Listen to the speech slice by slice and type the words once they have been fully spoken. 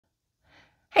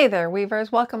Hey there,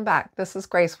 weavers. Welcome back. This is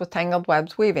Grace with Tangled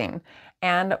Webs Weaving,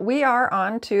 and we are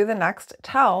on to the next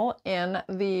tell in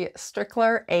the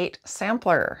Strickler 8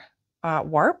 sampler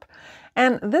warp,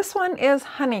 and this one is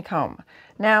Honeycomb.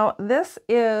 Now, this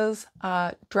is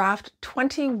draft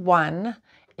 21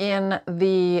 in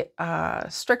the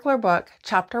Strickler book,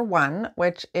 chapter 1,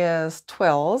 which is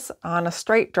twills on a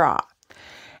straight draw.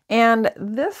 And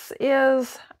this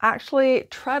is actually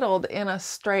treadled in a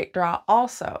straight draw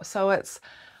also. So it's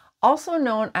also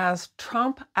known as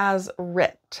trompe as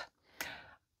rit.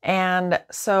 And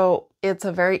so it's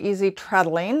a very easy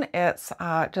treadling. It's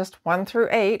just 1 through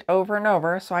 8 over and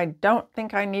over. So I don't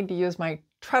think I need to use my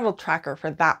treadle tracker for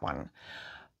that one.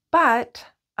 But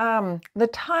the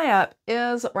tie-up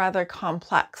is rather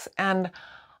complex. And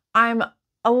I'm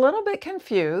a little bit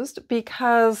confused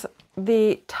because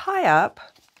the tie-up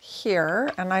here,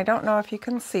 and I don't know if you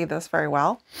can see this very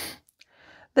well,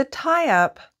 the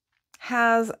tie-up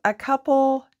has a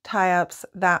couple tie-ups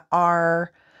that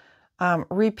are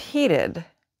repeated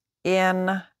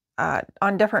in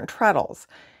on different treadles,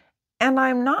 and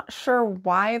I'm not sure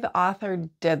why the author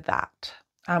did that.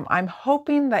 I'm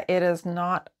hoping that it is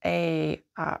not a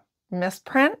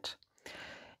misprint.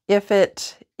 If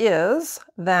it is,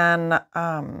 then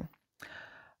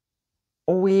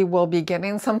we will be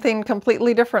getting something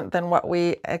completely different than what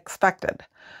we expected.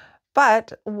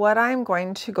 But what I'm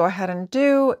going to go ahead and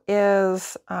do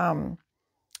is go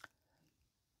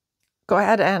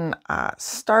ahead and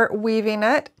start weaving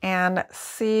it and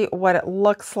see what it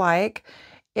looks like.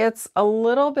 It's a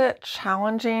little bit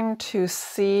challenging to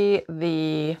see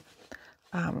the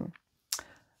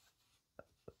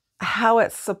how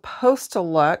it's supposed to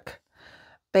look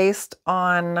based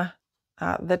on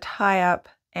the tie-up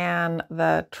and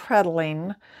the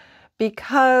treadling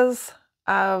because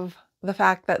of the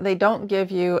fact that they don't give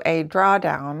you a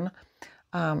drawdown.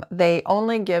 They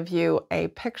only give you a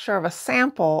picture of a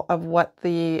sample of what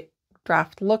the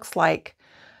draft looks like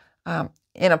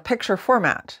in a picture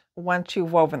format once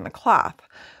you've woven the cloth.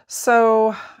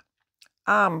 So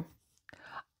I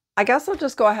guess I'll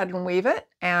just go ahead and weave it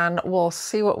and we'll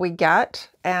see what we get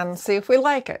and see if we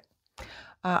like it.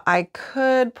 I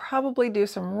could probably do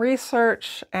some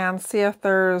research and see if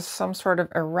there's some sort of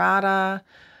errata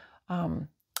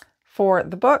for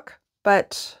the book,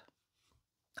 but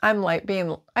I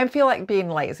feel like being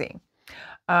lazy.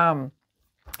 So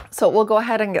we'll go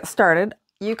ahead and get started.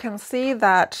 You can see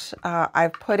that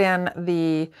I've put in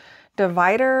the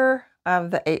divider of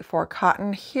the 8/4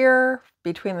 cotton here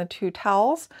between the two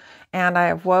tells, and I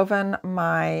have woven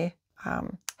my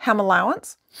hem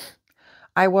allowance.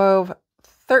 I wove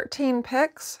 13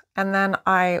 picks, and then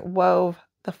I wove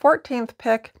the 14th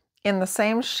pick in the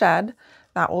same shed.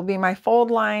 That will be my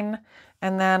fold line,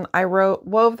 and then I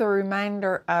wove the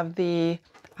remainder of the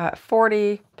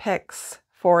 40 picks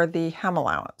for the hem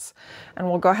allowance. And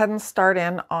we'll go ahead and start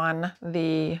in on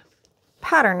the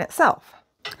pattern itself.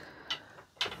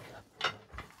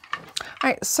 All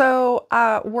right, so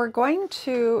we're going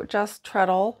to just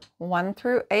treadle 1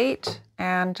 through 8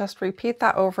 and just repeat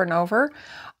that over and over.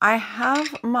 I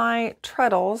have my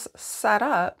treadles set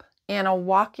up in a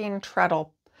walking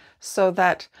treadle so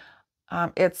that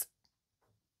it's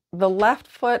the left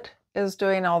foot is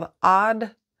doing all the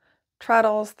odd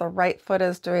treadles, the right foot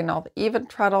is doing all the even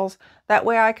treadles. That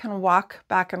way I can walk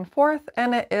back and forth,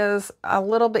 and it is a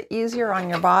little bit easier on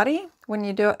your body when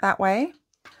you do it that way.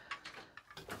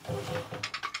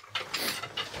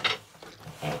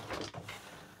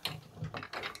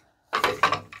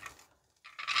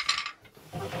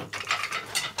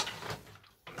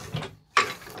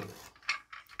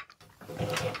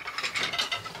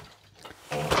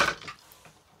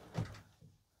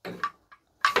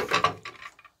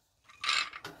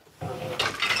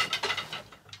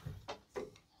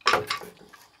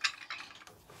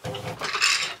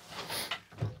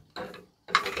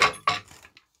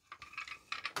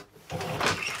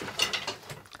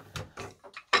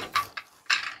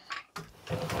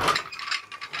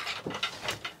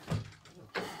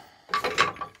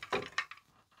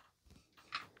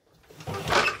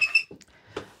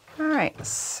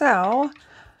 So,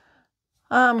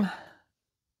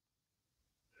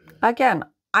 again,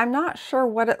 I'm not sure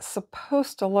what it's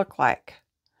supposed to look like.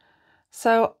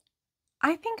 So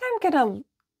I think I'm gonna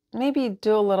maybe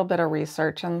do a little bit of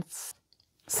research and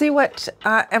see what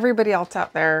everybody else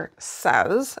out there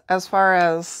says as far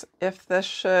as if there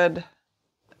should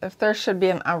be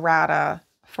an errata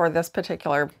for this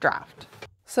particular draft.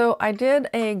 So I did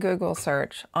a Google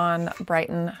search on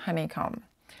Brighton Honeycomb,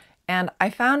 and I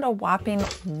found a whopping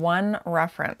 1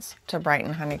 reference to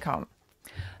Brighton Honeycomb.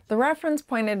 The reference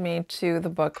pointed me to the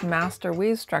book Master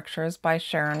Weave Structures by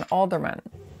Sharon Alderman.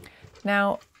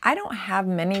 Now, I don't have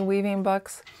many weaving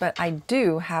books, but I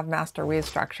do have Master Weave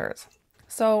Structures.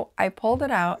 So I pulled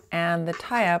it out and the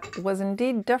tie-up was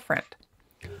indeed different.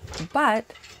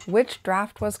 But which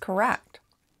draft was correct?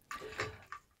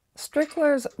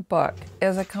 Strickler's book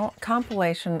is a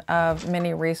compilation of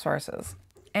many resources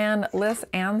and lists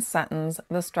Anne Sutton's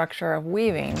The Structure of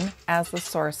Weaving as the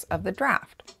source of the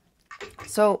draft.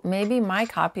 So maybe my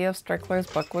copy of Strickler's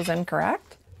book was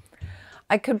incorrect?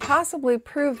 I could possibly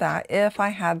prove that if I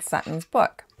had Sutton's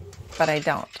book, but I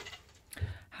don't.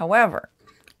 However,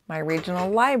 my regional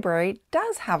library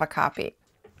does have a copy,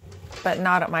 but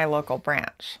not at my local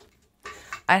branch.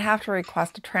 I'd have to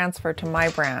request a transfer to my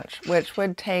branch, which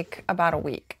would take about a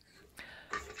week.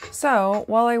 So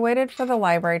while I waited for the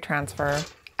library transfer,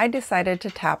 I decided to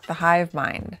tap the hive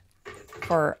mind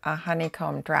for a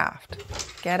honeycomb draft.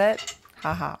 Get it?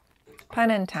 Haha.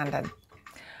 Pun intended.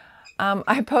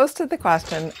 I posted the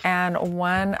question and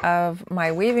one of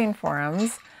my weaving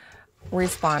forums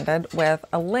responded with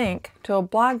a link to a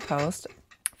blog post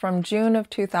from June of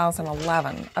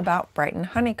 2011 about Brighton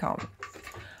Honeycomb.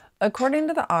 According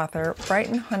to the author,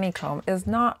 Brighton Honeycomb is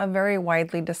not a very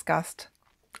widely discussed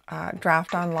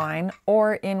draft online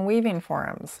or in weaving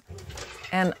forums.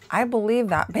 And I believe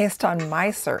that based on my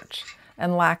search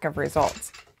and lack of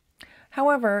results.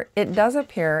 However, it does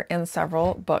appear in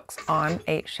several books on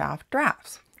 8-shaft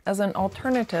drafts as an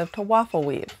alternative to waffle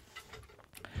weave.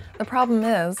 The problem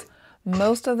is,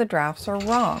 most of the drafts are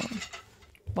wrong.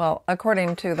 Well,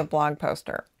 according to the blog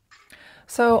poster.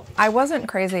 So I wasn't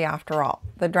crazy after all.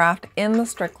 The draft in the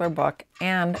Strickler book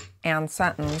and Anne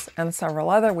Sutton's and several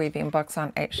other weaving books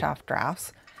on 8-shaft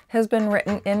drafts has been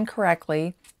written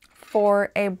incorrectly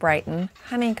for a Brighton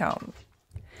honeycomb.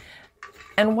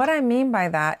 And what I mean by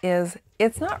that is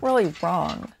it's not really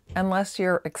wrong unless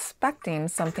you're expecting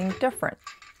something different.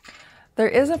 There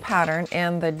is a pattern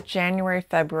in the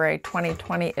January-February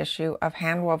 2020 issue of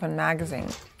Handwoven magazine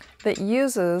that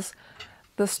uses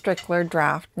the Strickler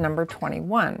draft number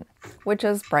 21, which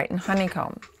is Brighton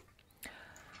Honeycomb.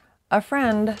 A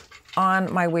friend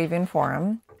on my weaving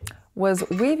forum was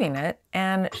weaving it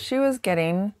and she was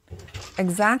getting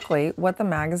exactly what the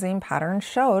magazine pattern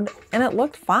showed and it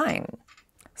looked fine.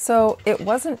 So it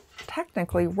wasn't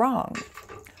technically wrong.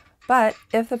 But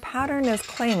if the pattern is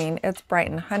claiming it's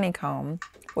Brighton Honeycomb,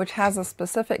 which has a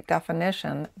specific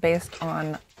definition based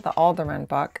on the Alderman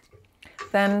book,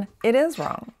 then it is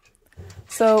wrong.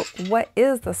 So what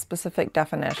is the specific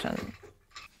definition?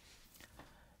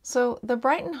 So the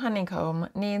Brighton Honeycomb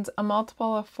needs a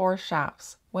multiple of 4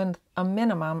 shafts with a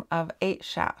minimum of 8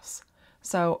 shafts.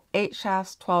 So 8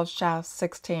 shafts, 12 shafts,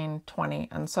 16, 20,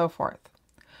 and so forth.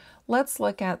 Let's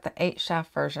look at the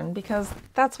 8-shaft version because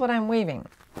that's what I'm weaving.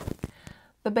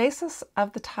 The basis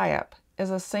of the tie-up is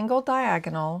a single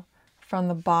diagonal from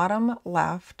the bottom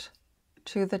left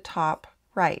to the top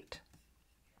right.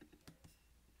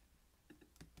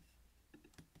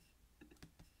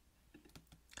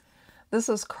 This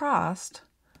is crossed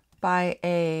by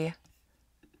a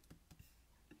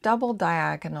double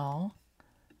diagonal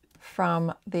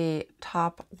from the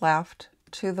top left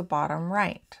to the bottom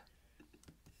right.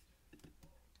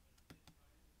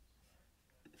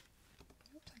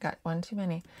 Got one too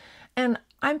many. And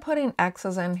I'm putting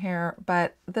X's in here,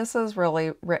 but this is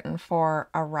really written for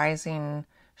a rising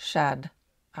shed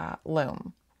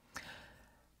loom.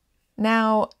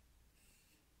 Now,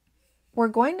 we're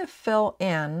going to fill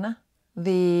in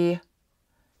the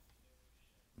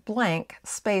blank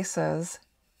spaces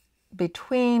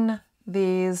between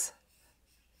these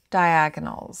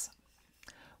diagonals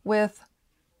with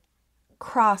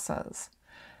crosses.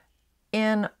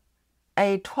 In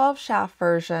a 12-shaft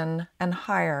version and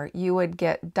higher, you would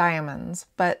get diamonds,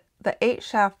 but the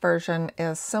 8-shaft version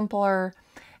is simpler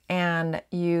and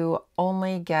you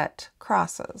only get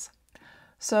crosses.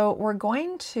 So we're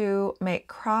going to make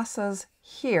crosses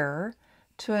here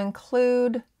to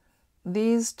include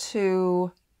these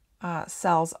two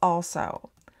cells also.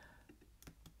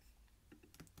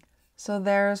 So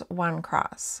there's one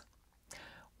cross.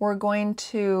 We're going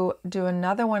to do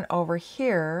another one over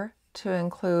here to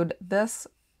include this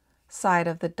side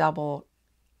of the double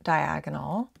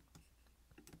diagonal.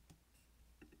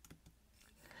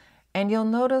 And you'll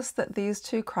notice that these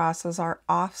two crosses are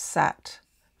offset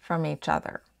from each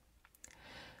other.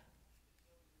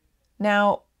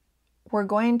 Now, we're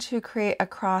going to create a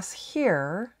cross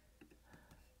here,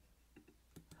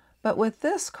 but with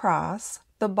this cross,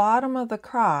 the bottom of the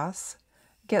cross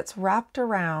gets wrapped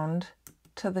around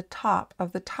to the top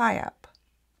of the tie-up.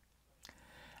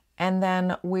 And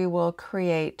then we will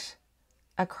create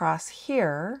across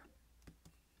here,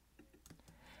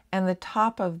 and the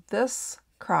top of this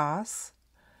cross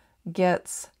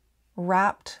gets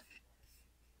wrapped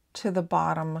to the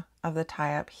bottom of the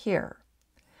tie-up here.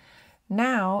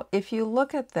 Now, if you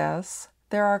look at this,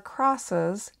 there are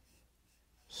crosses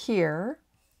here,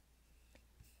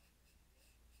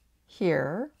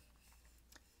 here,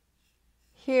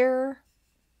 here,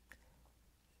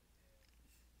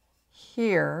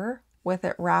 here, with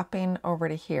it wrapping over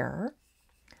to here.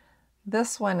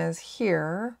 This one is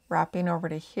here, wrapping over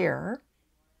to here.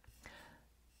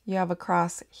 You have a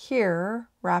cross here,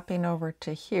 wrapping over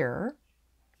to here.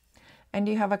 And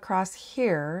you have a cross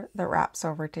here that wraps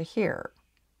over to here.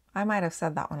 I might have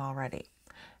said that one already.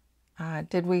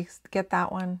 Did we get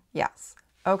that one? Yes.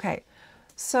 Okay,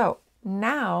 so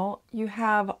now you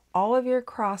have all of your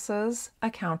crosses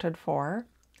accounted for,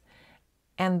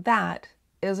 and that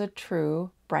is a true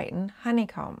Brighton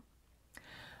honeycomb.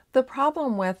 The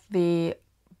problem with the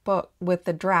book, with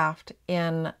the draft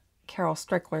in Carol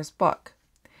Strickler's book,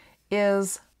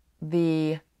 is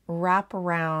the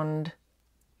wraparound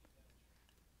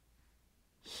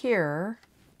here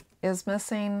is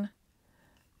missing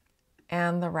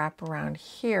and the wraparound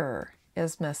here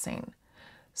is missing.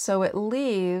 So it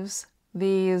leaves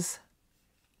these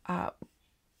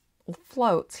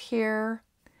floats here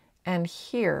and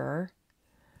here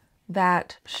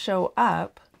that show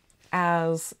up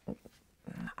as,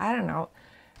 I don't know,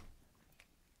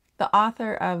 the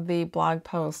author of the blog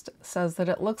post says that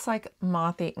it looks like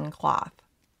moth-eaten cloth.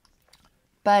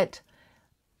 But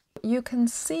you can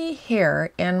see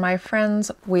here in my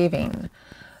friend's weaving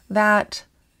that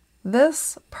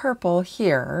this purple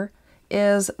here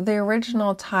is the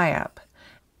original tie-up,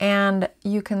 and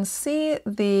you can see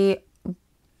the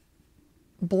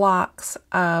blocks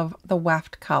of the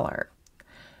weft color,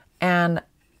 and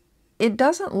it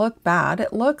doesn't look bad,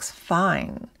 it looks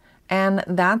fine, and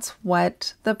that's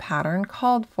what the pattern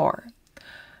called for.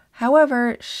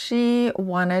 However, she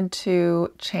wanted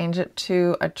to change it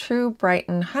to a true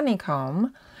Brighton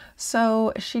honeycomb,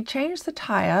 so she changed the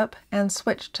tie-up and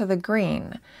switched to the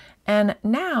green. And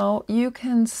now you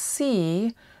can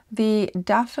see the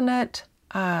definite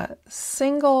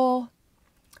single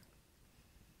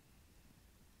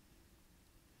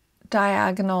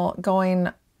diagonal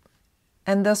going,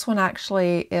 and this one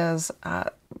actually is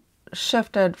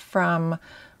shifted from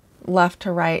left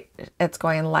to right. It's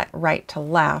going right to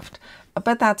left,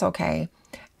 but that's okay.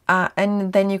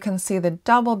 And then you can see the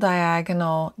double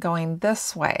diagonal going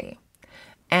this way.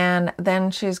 And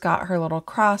then she's got her little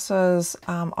crosses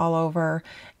all over,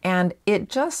 and it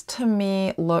just, to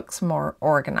me, looks more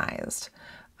organized.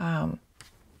 The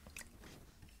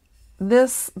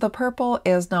purple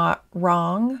is not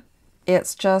wrong,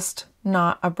 it's just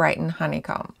not a Brighton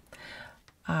honeycomb.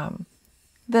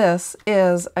 This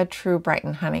is a true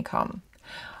Brighton honeycomb.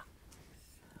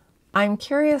 I'm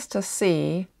curious to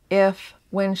see if,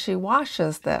 when she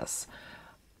washes this,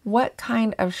 what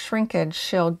kind of shrinkage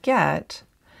she'll get,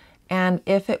 and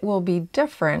if it will be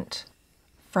different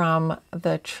from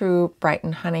the true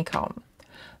Brighton honeycomb.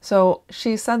 So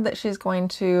she said that she's going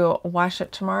to wash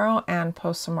it tomorrow and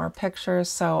post some more pictures,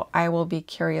 so I will be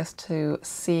curious to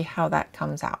see how that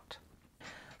comes out.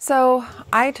 So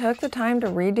I took the time to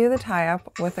redo the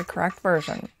tie-up with the correct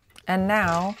version, and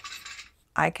now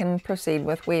I can proceed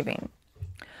with weaving.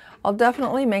 I'll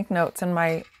definitely make notes in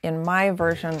my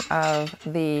version of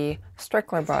the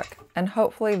Strickler book, and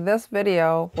hopefully this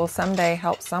video will someday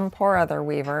help some poor other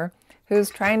weaver who's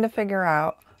trying to figure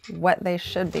out what they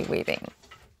should be weaving.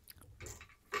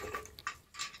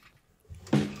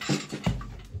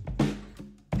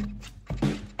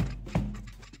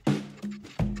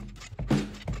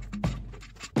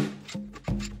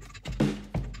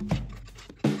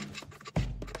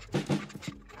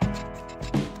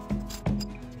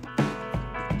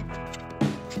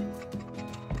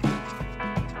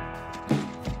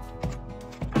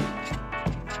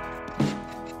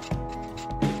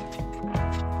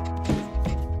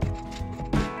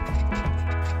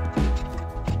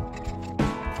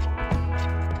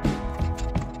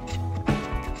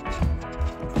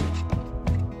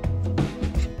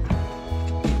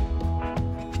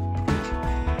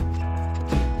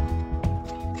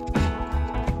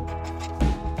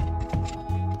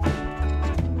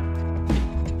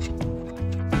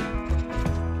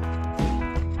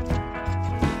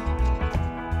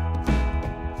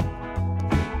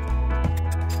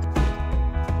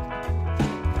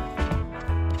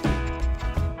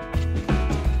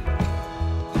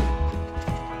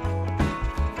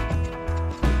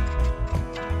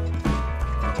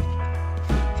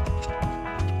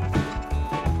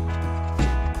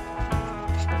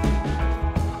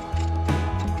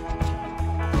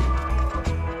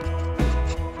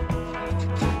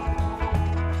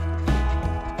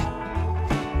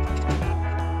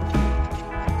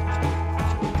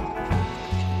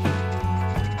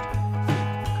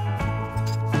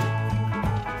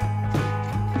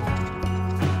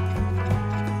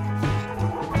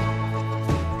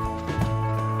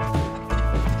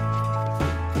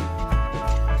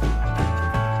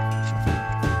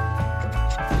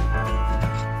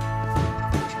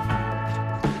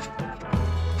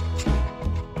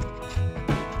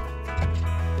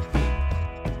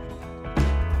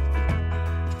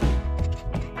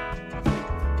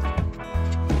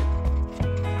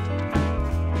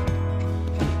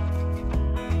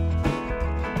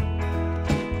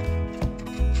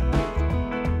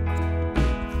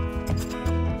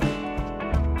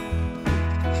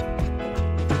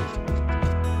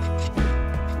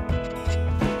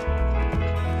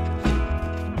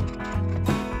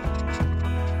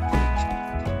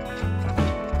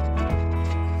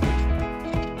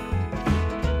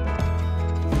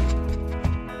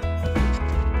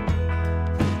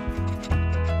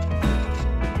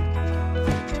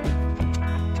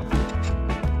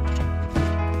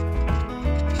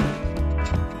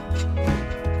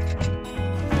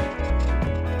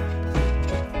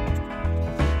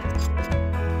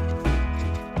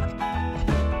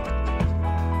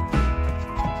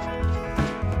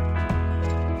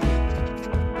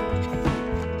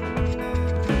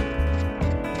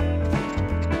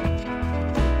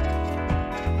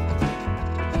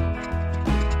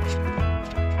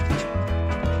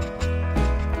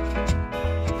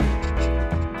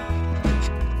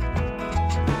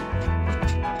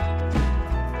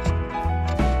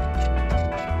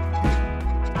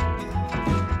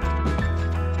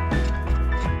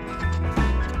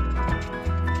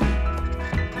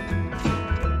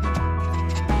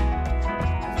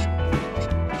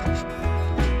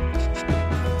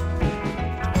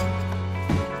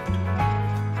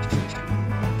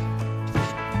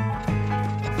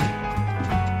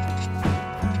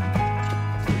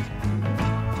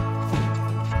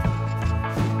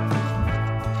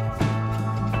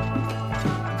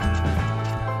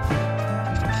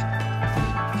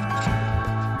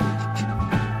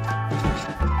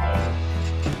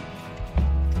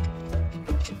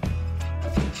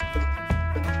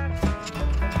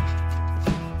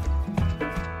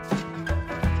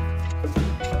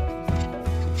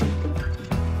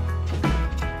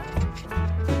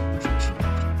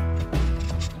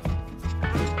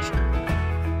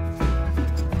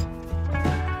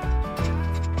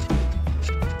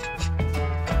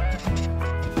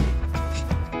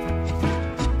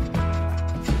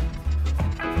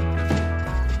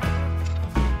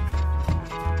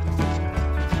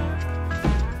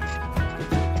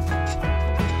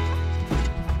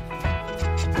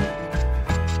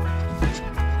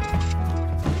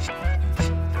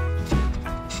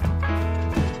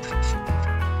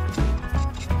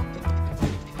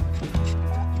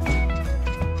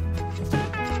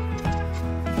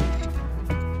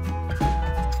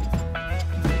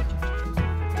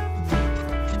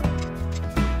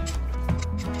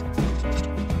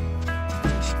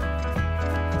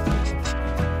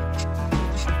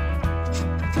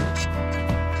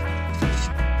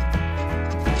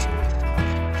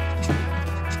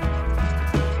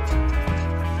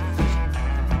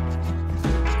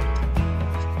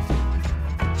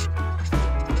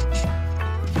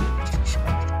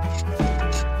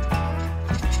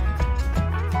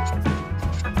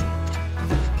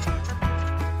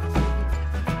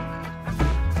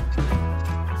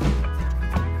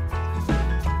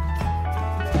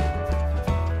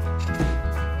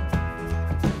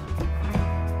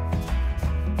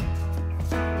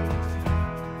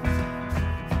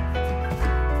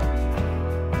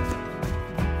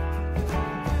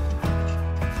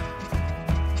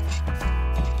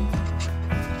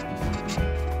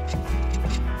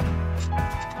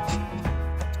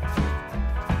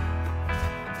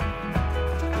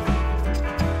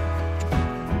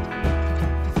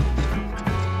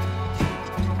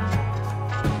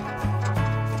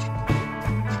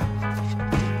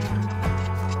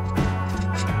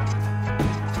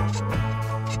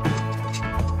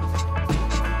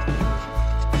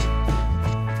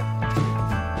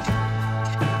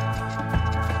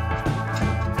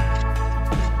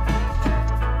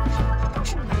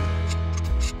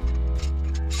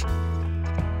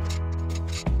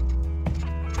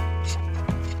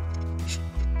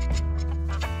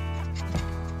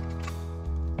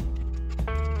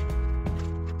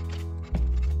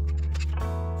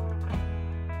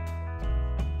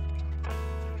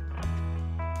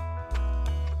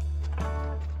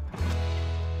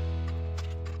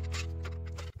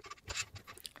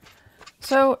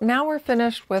 So now we're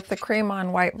finished with the cream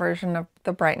on white version of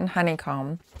the Brighton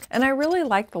Honeycomb, and I really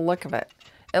like the look of it.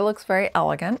 It looks very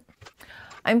elegant.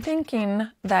 I'm thinking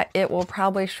that it will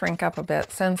probably shrink up a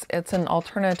bit since it's an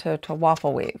alternative to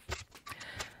waffle weave.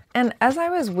 And as I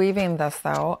was weaving this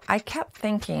though, I kept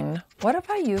thinking, what if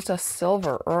I used a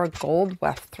silver or a gold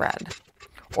weft thread?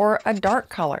 Or a dark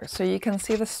color so you can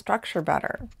see the structure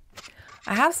better.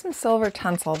 I have some silver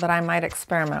tinsel that I might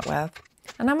experiment with,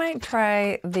 and I might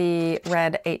try the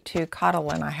red 8-2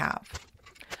 cotton I have.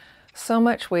 So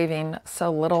much weaving,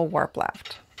 so little warp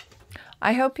left.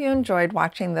 I hope you enjoyed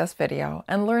watching this video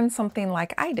and learned something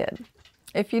like I did.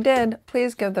 If you did,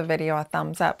 please give the video a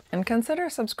thumbs up and consider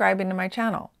subscribing to my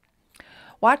channel.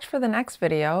 Watch for the next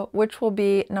video, which will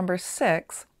be number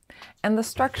 6, and the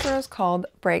structure is called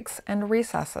breaks and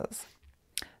recesses.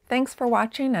 Thanks for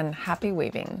watching and happy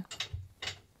weaving.